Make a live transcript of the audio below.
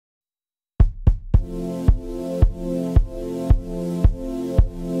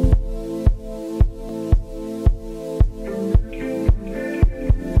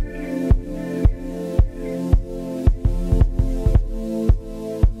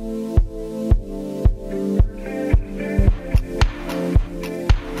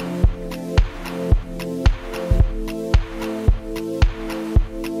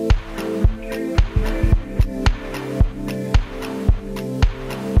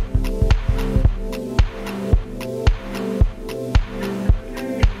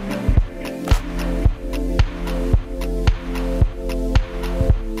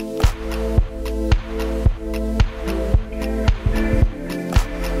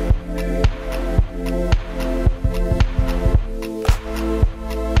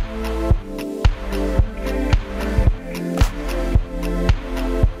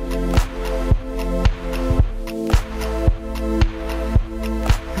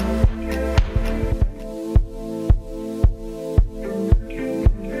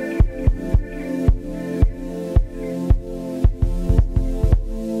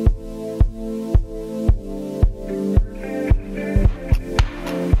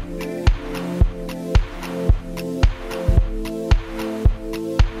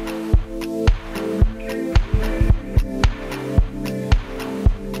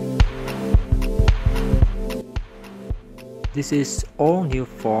This is all-new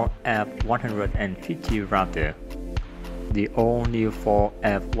Ford F-150 Raptor. The all-new Ford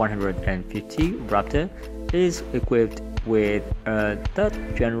F-150 Raptor is equipped with a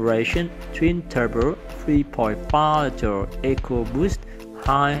third-generation twin-turbo 3.5-liter EcoBoost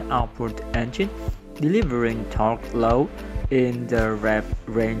high-output engine, delivering torque low in the rev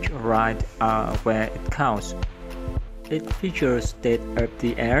range right where it counts. It features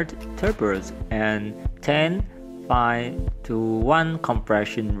state-of-the-art turbos and 10:5:1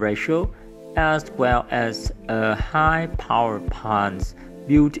 compression ratio, as well as a high power plant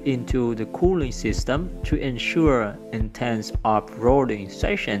built into the cooling system to ensure intense off-roading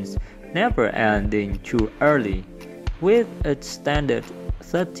sessions never ending too early. With its standard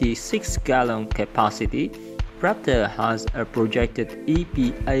 36-gallon capacity, Raptor has a projected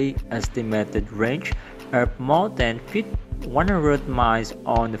EPA estimated range of more than 100 miles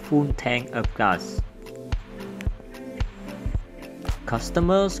on the full tank of gas.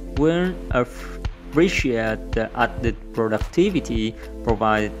 Customers will appreciate the added productivity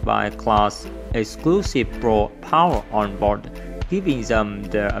provided by class-exclusive Pro Power on board, giving them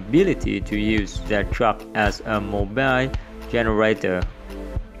the ability to use their truck as a mobile generator.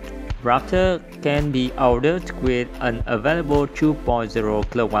 Raptor can be ordered with an available 2.0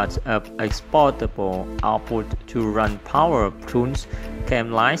 kW of exportable output to run power tools,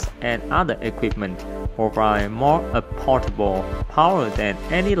 cam lights, and other equipment, provide more portable power than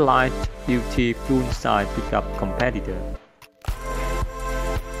any light-duty full-size pickup competitor.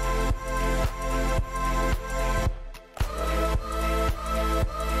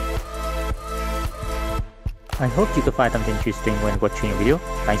 I hope you could find something interesting when watching the video.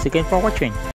 Thanks again for watching.